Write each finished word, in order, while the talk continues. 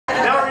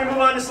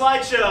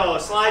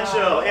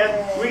slideshow.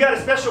 And we got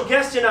a special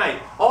guest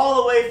tonight,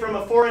 all the way from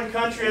a foreign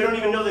country. I don't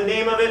even know the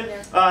name of it.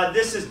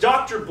 This is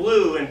Dr.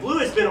 Blue, and Blue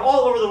has been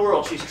all over the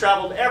world. She's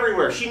traveled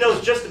everywhere. She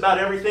knows just about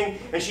everything,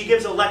 and she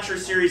gives a lecture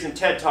series and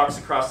TED Talks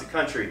across the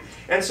country.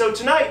 And so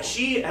tonight,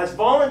 she has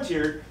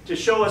volunteered to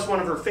show us one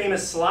of her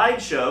famous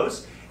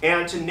slideshows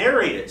and to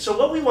narrate it. So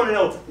what we want to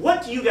know,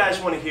 what do you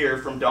guys want to hear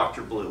from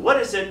Dr. Blue? What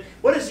is it?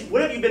 What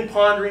have you been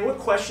pondering? What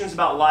questions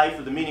about life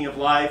or the meaning of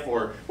life,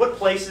 or what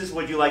places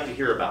would you like to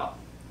hear about?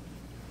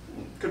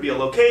 Could be a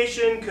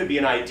location, could be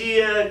an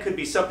idea, could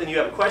be something you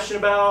have a question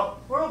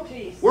about. World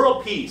peace.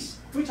 World peace.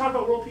 Can we talk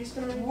about world peace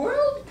tonight?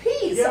 World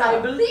peace? Yeah. I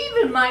believe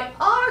in my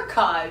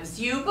archives.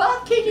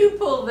 Yuba, can you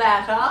pull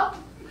that up?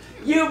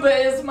 Yuba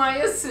is my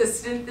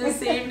assistant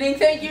this evening.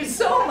 Thank you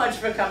so much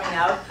for coming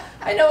out.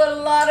 I know a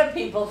lot of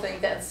people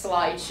think that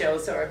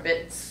slideshows are a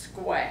bit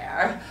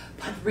square,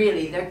 but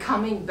really they're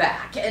coming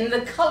back, and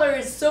the color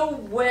is so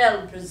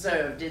well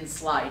preserved in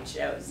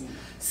slideshows.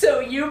 So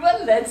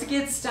Yuba, let's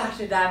get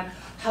started on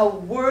how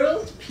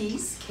world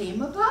peace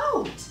came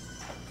about.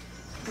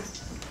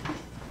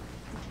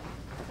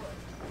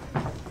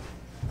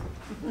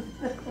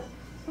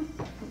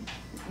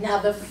 Now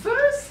the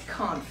first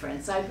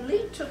conference, I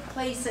believe, took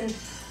place in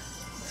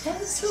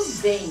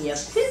Pennsylvania,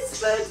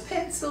 Pittsburgh,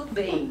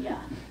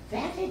 Pennsylvania.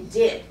 That it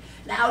did.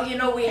 Now, you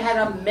know, we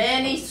had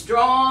many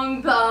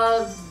strong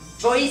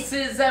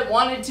voices that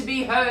wanted to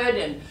be heard,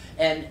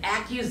 and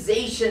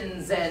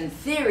accusations and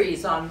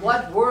theories on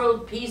what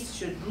world peace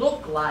should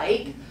look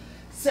like.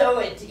 So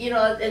it, you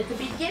know, at the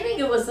beginning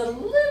it was a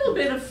little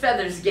bit of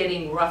feathers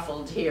getting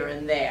ruffled here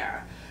and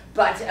there.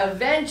 But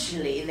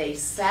eventually they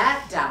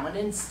sat down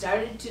and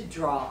started to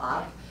draw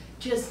up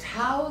just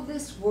how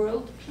this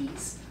world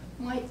peace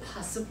might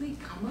possibly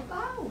come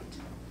about.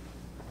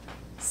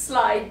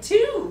 Slide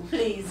 2,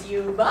 please,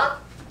 Yuba.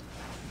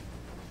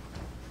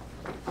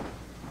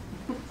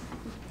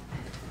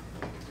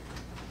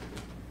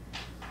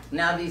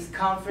 Now these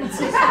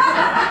conferences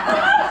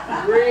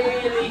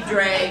really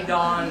dragged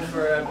on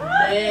for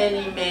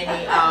many,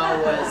 many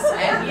hours.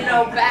 And you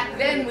know, back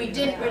then we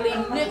didn't really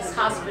mix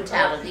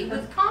hospitality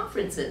with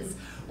conferences.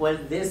 Well,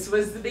 this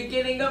was the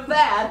beginning of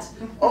that.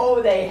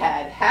 Oh, they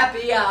had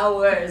happy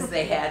hours,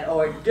 they had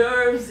hors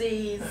d'oeuvres.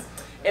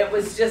 It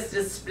was just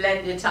a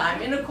splendid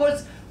time. And of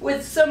course,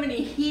 with so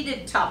many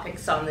heated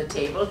topics on the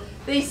table,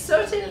 they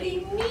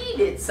certainly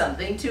needed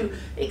something to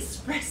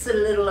express a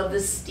little of the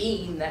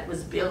steam that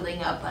was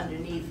building up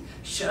underneath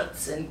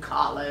shirts and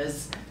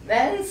collars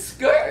and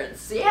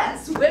skirts.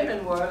 Yes,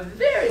 women were a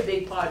very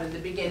big part of the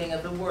beginning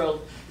of the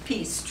world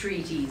peace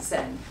treaties,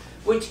 and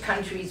which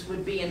countries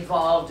would be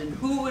involved and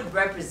who would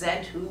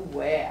represent who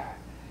where.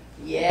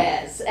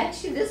 Yes,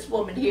 actually this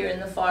woman here in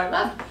the far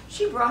left,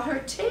 she brought her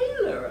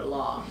tailor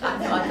along. I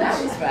thought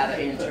that was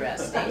rather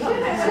interesting.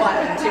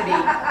 Wanting to be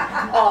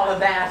all of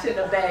that in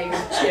a bag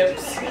of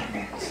chips.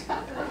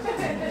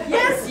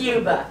 Yes,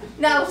 Yuba.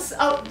 Now,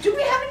 do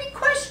we have any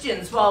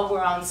questions while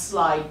we're on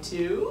slide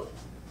 2?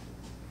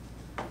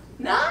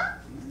 No?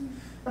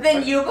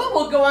 Then Yuba,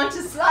 we'll go on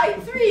to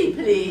slide 3,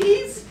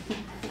 please.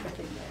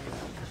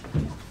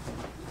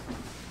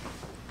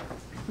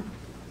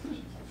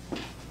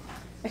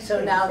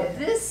 So now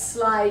this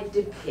slide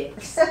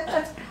depicts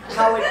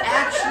how it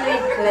actually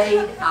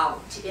played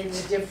out in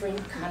the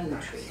different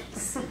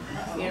countries.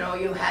 You know,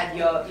 you had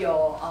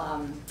your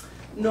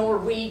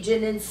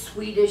Norwegian and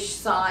Swedish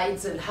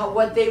sides, and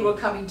what they were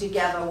coming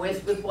together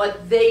with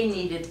what they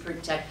needed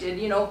protected,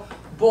 you know,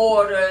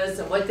 borders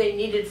and what they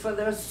needed for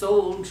their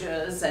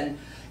soldiers, and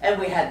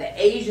we had the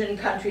Asian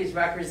countries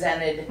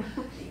represented.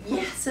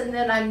 Yes, and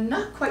then I'm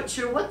not quite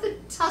sure what the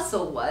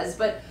tussle was,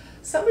 but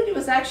somebody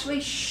was actually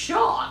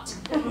shot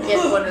in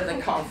one of the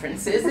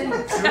conferences and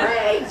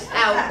dragged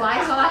out by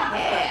her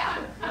hair.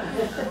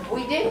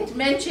 We didn't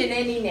mention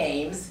any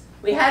names.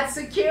 We had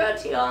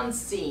security on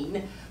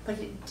scene, but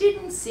it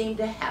didn't seem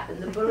to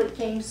happen. The bullet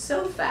came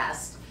so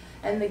fast,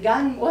 and the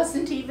gun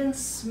wasn't even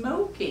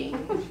smoking.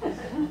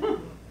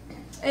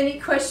 Any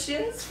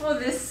questions for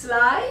this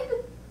slide?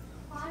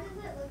 Why does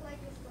it look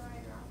like it's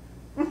throwing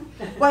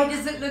up? Why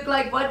does it look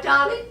like what,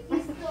 darling?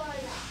 It's throwing up.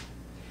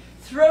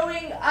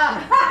 Throwing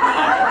up.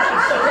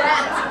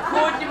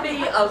 That could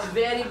be a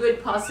very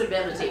good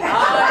possibility.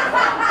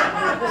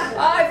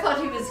 I thought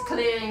he was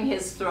clearing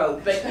his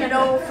throat, but you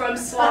know, from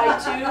slide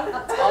 2,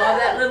 all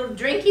that little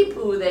drinky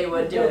poo they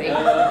were doing,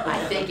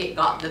 I think it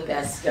got the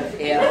best of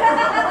him.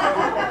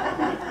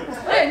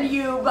 And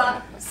you,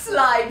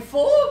 slide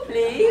 4,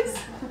 please.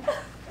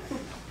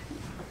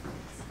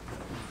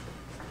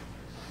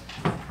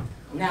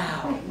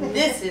 Now,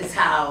 this is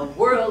how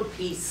world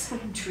peace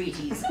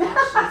treaties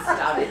actually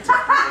started to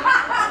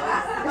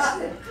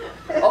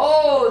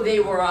Oh, they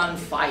were on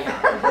fire.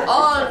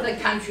 All of the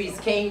countries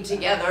came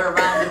together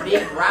around a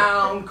big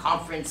round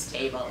conference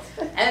table,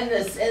 and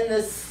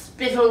the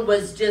spittle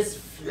was just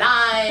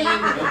flying.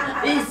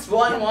 This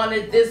one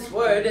wanted this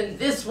word, and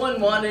this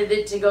one wanted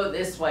it to go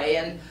this way,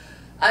 and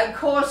Of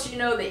course, you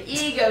know, the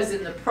egos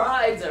and the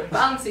prides are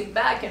bouncing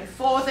back and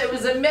forth. It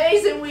was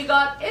amazing we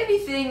got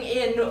anything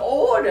in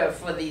order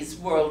for these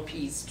world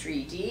peace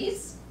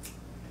treaties.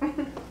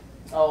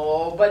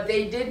 Oh, but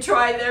they did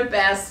try their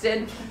best,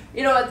 and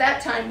you know, at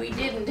that time we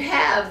didn't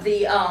have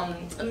the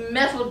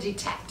metal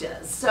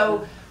detectors,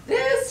 so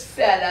this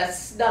fella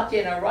snuck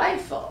in a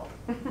rifle,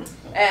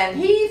 and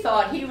he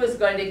thought he was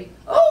going to,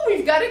 oh,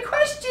 we've got a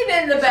question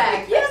in the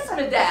back. Yes,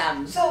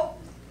 madame. So,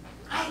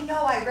 I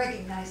know I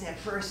recognize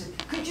that person.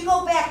 Could you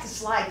go back to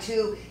slide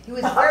 2? He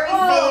was a very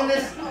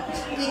famous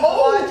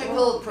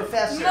ecological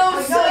professor.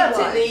 No,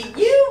 certainly.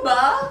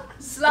 Yuba,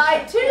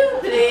 slide 2,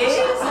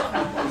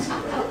 please.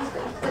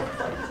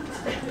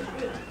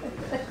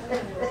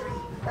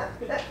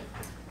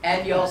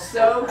 And you're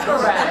so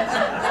correct.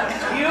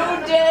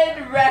 You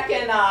did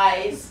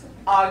recognize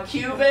our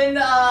Cuban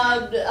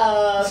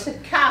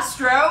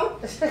Castro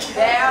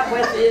there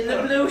within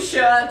the blue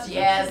shirt.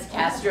 Yes,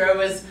 Castro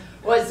was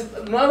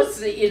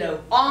mostly, you know,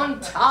 on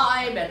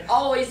time and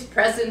always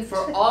present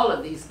for all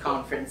of these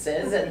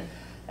conferences.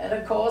 And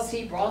of course,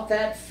 he brought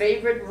that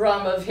favorite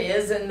rum of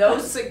his and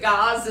those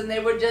cigars, and they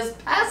were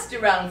just passed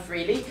around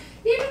freely.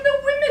 Even the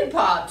women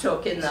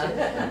partook in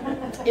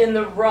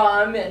the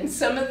rum and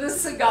some of the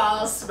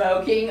cigar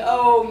smoking.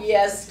 Oh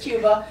yes,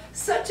 Cuba,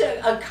 such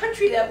a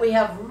country that we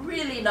have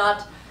really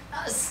not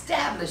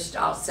established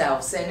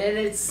ourselves in, and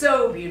it's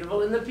so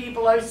beautiful, and the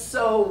people are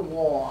so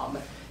warm.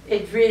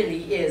 It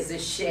really is a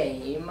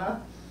shame.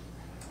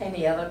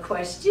 Any other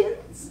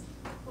questions?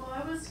 Well,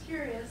 I was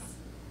curious.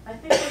 I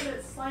think was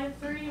it slide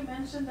 3 you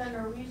mentioned the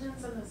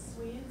Norwegians and the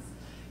Swedes?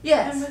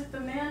 Yes. And with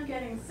the man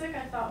getting sick,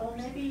 I thought, well,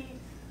 maybe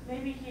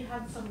he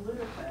had some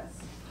ludicrous.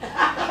 I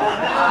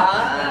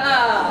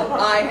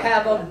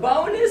have a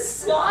bonus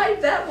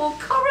slide that will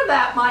cover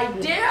that, my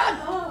dear.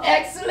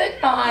 Excellent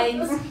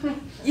minds.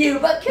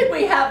 But can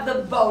we have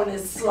the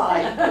bonus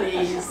slide,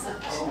 please?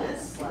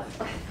 Bonus slide.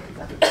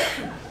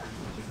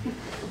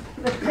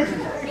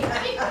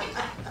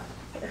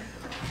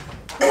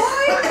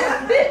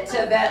 Quite a bit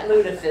of that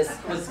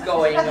lutefisk was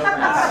going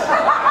around.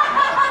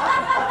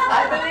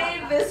 I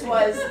believe this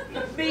was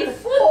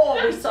before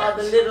we saw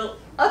the little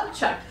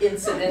upchuck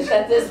incident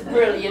that this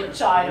brilliant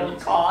child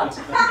caught.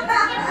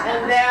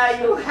 And there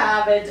you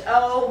have it.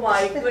 Oh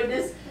my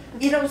goodness.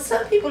 You know,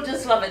 some people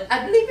just love it.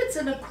 I believe it's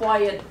an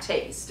acquired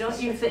taste,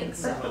 don't you think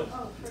so?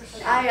 Oh, for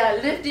sure. I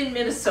lived in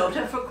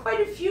Minnesota for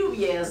quite a few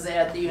years there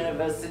at the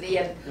university,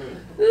 and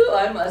ooh,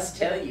 I must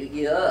tell you,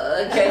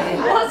 yuck, it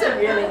wasn't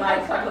really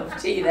my cup of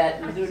tea,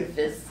 that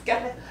lutefisk.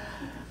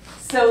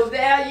 So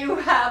there you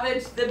have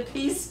it, the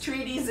peace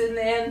treaties in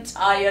their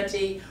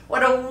entirety.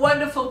 What a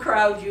wonderful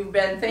crowd you've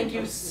been. Thank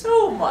you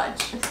so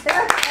much.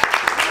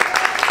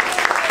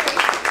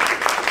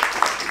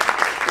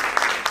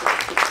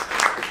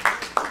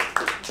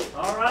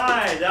 All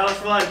right, that was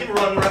fun. Give a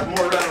more round of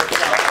applause.